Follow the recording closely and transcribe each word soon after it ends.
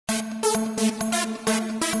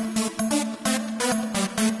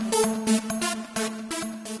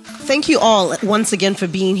thank you all once again for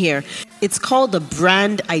being here. It's called the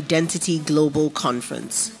Brand Identity Global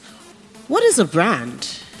Conference. What is a brand?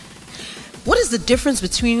 What is the difference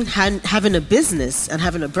between having a business and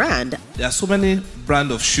having a brand? There are so many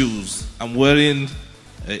brand of shoes. I'm wearing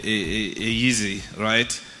a Yeezy,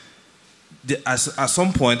 right? At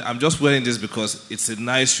some point, I'm just wearing this because it's a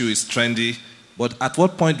nice shoe, it's trendy. But at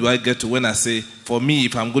what point do I get to when I say, for me,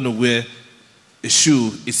 if I'm going to wear a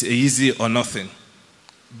shoe, it's a Yeezy or nothing?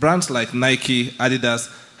 Brands like Nike, Adidas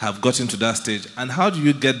have gotten to that stage. And how do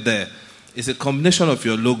you get there? It's a combination of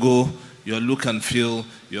your logo, your look and feel,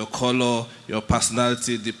 your color, your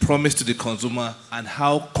personality, the promise to the consumer, and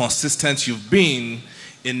how consistent you've been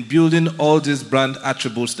in building all these brand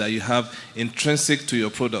attributes that you have intrinsic to your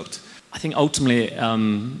product. I think ultimately it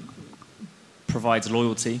provides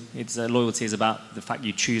loyalty. Loyalty is about the fact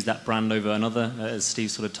you choose that brand over another, as Steve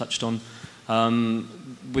sort of touched on.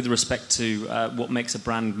 With respect to what makes a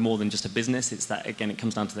brand more than just a business, it's that, again, it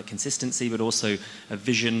comes down to that consistency, but also a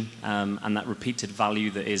vision and that repeated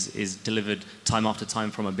value that is delivered time after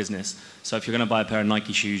time from a business. So if you're going to buy a pair of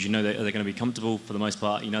Nike shoes, you know that they're going to be comfortable for the most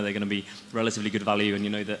part, you know they're going to be relatively good value, and you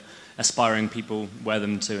know that aspiring people wear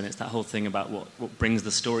them too, and it's that whole thing about what brings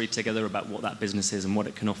the story together about what that business is and what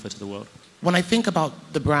it can offer to the world. When I think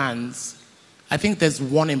about the brands, I think there's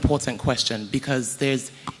one important question, because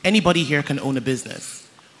anybody here can own a business.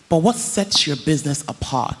 But what sets your business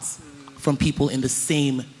apart from people in the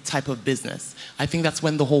same type of business? I think that's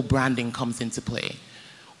when the whole branding comes into play.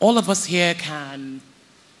 All of us here can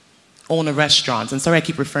own a restaurant. And sorry I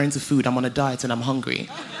keep referring to food. I'm on a diet and I'm hungry.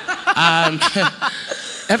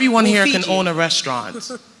 Everyone here can own a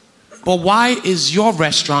restaurant. But why is your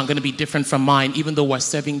restaurant going to be different from mine, even though we're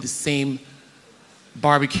serving the same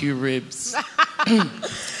barbecue ribs,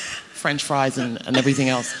 French fries, and everything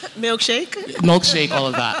else? Milkshake, all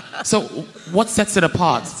of that. So what sets it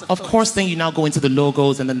apart? Of course, then you now go into the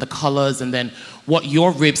logos and then the colors and then what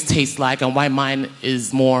your ribs taste like and why mine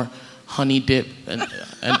is more honey dip and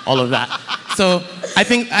all of that. So I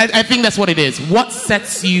think that's what it is. What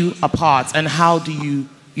sets you apart, and how do you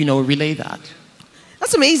relay that?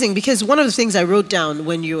 That's amazing, because one of the things I wrote down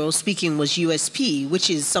when you were speaking was USP, which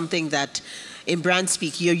is something that in brand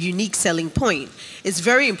speak, your unique selling point. It's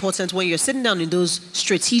very important when you're sitting down in those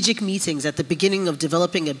strategic meetings at the beginning of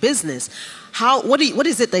developing a business. What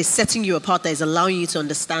is it that is setting you apart, that is allowing you to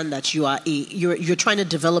understand that you're trying to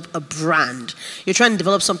develop a brand? You're trying to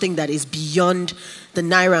develop something that is beyond the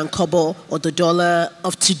naira and kobo or the dollar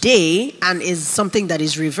of today, and is something that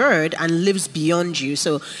is revered and lives beyond you.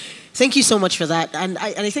 So thank you so much for that. And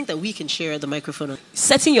I think that we can share the microphone.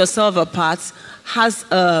 Setting yourself apart has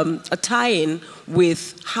a tie-in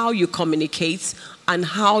with how you communicate and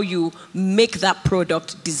how you make that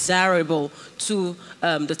product desirable to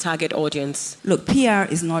the target audience. Look, PR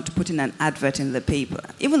is not putting an advert in the paper.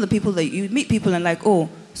 Even the people that you meet people and like, oh,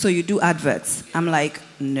 so you do adverts. I'm like,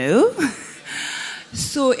 no.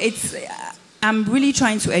 So I'm really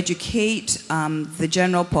trying to educate the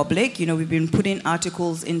general public. We've been putting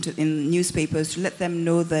articles in newspapers to let them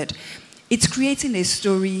know that it's creating a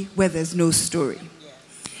story where there's no story.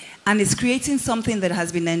 And it's creating something that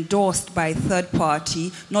has been endorsed by a third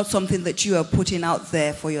party, not something that you are putting out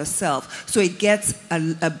there for yourself. So it gets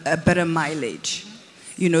a better mileage.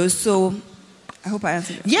 So I hope I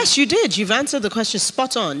answered it. Yes, you did. You've answered the question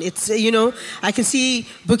spot on. It's, I can see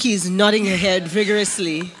Buki is nodding her head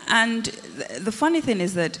vigorously. And the funny thing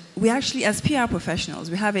is that we actually, as PR professionals,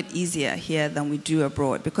 we have it easier here than we do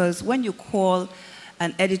abroad. Because when you call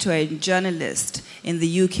an editor or a journalist in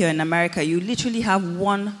the UK or in America, you literally have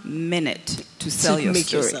 1 minute to sell your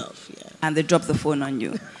story. Yourself, yeah. And they drop the phone on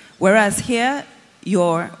you. Whereas here,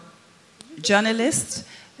 your journalists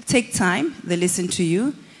take time, they listen to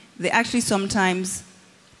you. They actually sometimes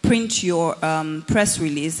print your press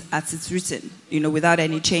release as it's written, without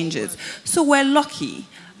any changes. So we're lucky.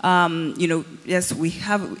 Yes, we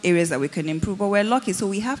have areas that we can improve, but we're lucky. So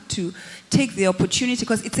we have to take the opportunity,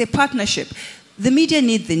 because it's a partnership. The media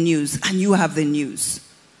need the news, and you have the news.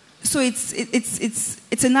 So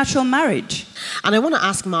it's a natural marriage. And I want to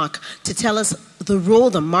ask Mark to tell us the role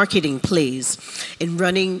the marketing plays in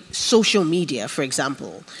running social media, for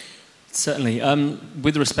example. Certainly.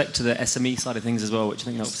 With respect to the SME side of things as well, which I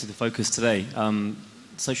think is obviously the focus today,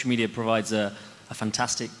 social media provides a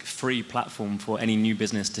fantastic free platform for any new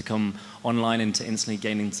business to come online and to instantly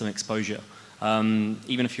gaining some exposure.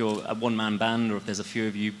 Even if you're a one-man band, or if there's a few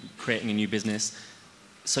of you creating a new business,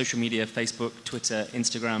 social media, Facebook, Twitter,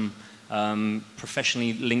 Instagram,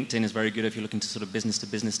 professionally, LinkedIn is very good if you're looking to sort of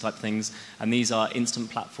business-to-business type things. And these are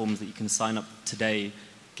instant platforms that you can sign up today,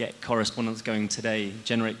 get correspondence going today,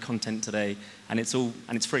 generate content today, and it's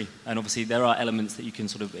free. And obviously there are elements that you can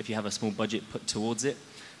sort of, if you have a small budget, put towards it.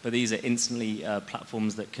 But these are instantly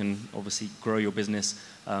platforms that can obviously grow your business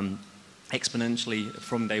exponentially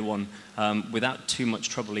from day one without too much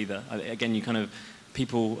trouble either. Again, you kind of,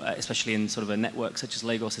 people, especially in sort of a network such as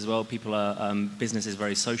Lagos as well, people are, business is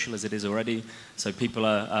very social as it is already. So people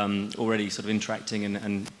are already sort of interacting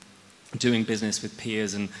and doing business with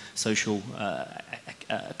peers and social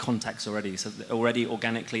contacts already. So already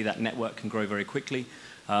organically that network can grow very quickly.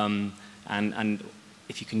 And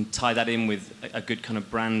if you can tie that in with a good kind of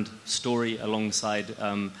brand story alongside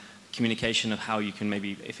communication of how you can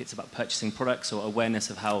maybe, if it's about purchasing products or awareness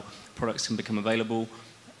of how products can become available,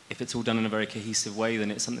 if it's all done in a very cohesive way,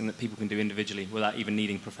 then it's something that people can do individually without even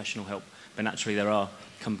needing professional help. But naturally, there are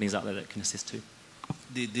companies out there that can assist too.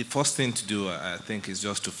 The first thing to do, I think, is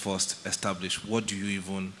just to first establish what do you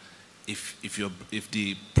even, if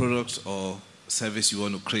the product or service you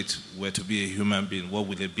want to create were to be a human being, what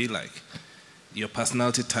will it be like? Your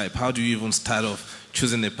personality type, how do you even start off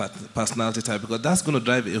choosing a personality type? Because that's going to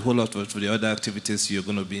drive a whole lot of the other activities you're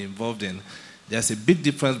going to be involved in. There's a big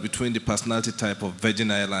difference between the personality type of Virgin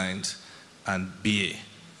Airlines and BA.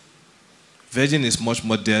 Virgin is much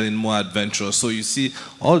more daring, more adventurous. So you see,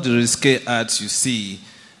 all the risque ads you see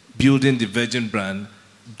building the Virgin brand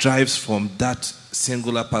drives from that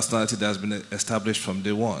singular personality that has been established from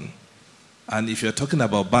day one. And if you're talking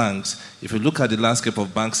about banks, if you look at the landscape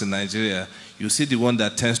of banks in Nigeria, you see the one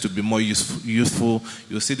that tends to be more youthful.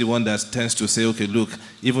 You see the one that tends to say, okay, look,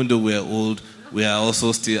 even though we're old, we are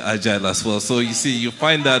also still agile as well. So you see, you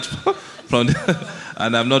find that from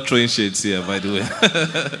and I'm not throwing shades here, by the way.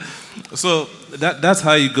 So that's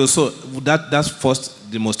how you go. So that's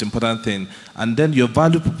first the most important thing. And then your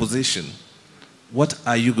value proposition. What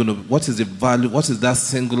is the value, what is that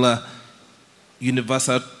singular,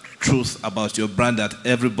 universal truth about your brand that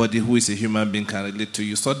everybody who is a human being can relate to?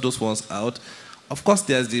 You sort those ones out. Of course,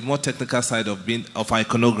 there's the more technical side of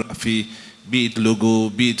iconography, be it logo,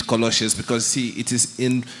 be it color shades, because see, it is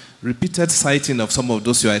in repeated citing of some of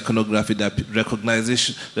those your iconography that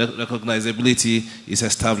recognizability is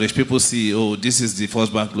established. People see, oh, this is the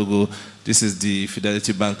First Bank logo, this is the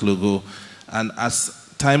Fidelity Bank logo, and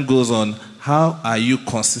as time goes on, how are you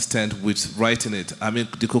consistent with writing it? I mean,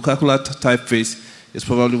 the Coca-Cola typeface is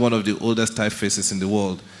probably one of the oldest typefaces in the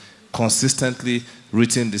world, consistently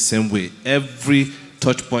written the same way. Every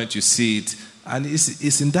touch point you see it, and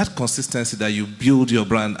it's in that consistency that you build your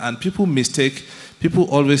brand. And people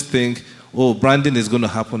always think, oh, branding is going to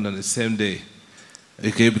happen on the same day.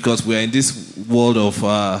 Okay, because we are in this world of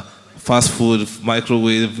fast food,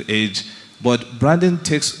 microwave age. But branding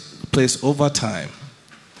takes place over time.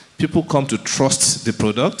 People come to trust the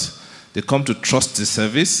product. They come to trust the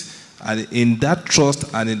service. And in that trust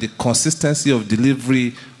and in the consistency of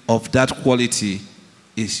delivery of that quality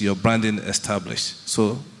is your branding established.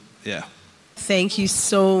 So, yeah. Thank you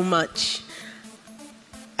so much.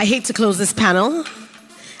 I hate to close this panel.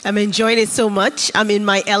 I'm enjoying it so much. I'm in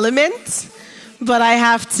my element, but I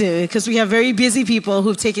have to because we have very busy people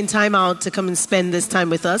who've taken time out to come and spend this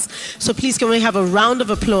time with us. So please can we have a round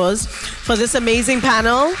of applause for this amazing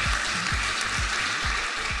panel.